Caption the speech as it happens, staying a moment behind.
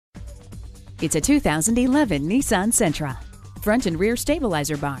It's a 2011 Nissan Sentra. Front and rear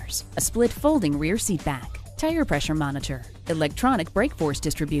stabilizer bars, a split folding rear seat back, tire pressure monitor, electronic brake force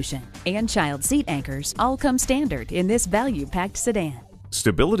distribution, and child seat anchors all come standard in this value-packed sedan.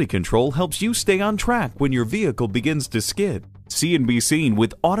 Stability control helps you stay on track when your vehicle begins to skid. See and be seen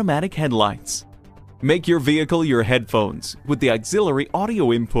with automatic headlights. Make your vehicle your headphones with the auxiliary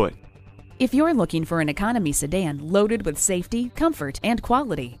audio input. If you're looking for an economy sedan loaded with safety, comfort, and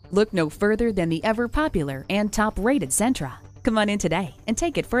quality, look no further than the ever-popular and top-rated Sentra. Come on in today and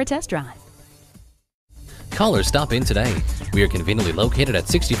take it for a test drive. Call or stop in today. We are conveniently located at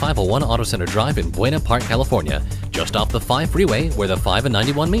 6501 Auto Center Drive in Buena Park, California, just off the 5 freeway where the 5 and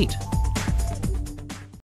 91 meet.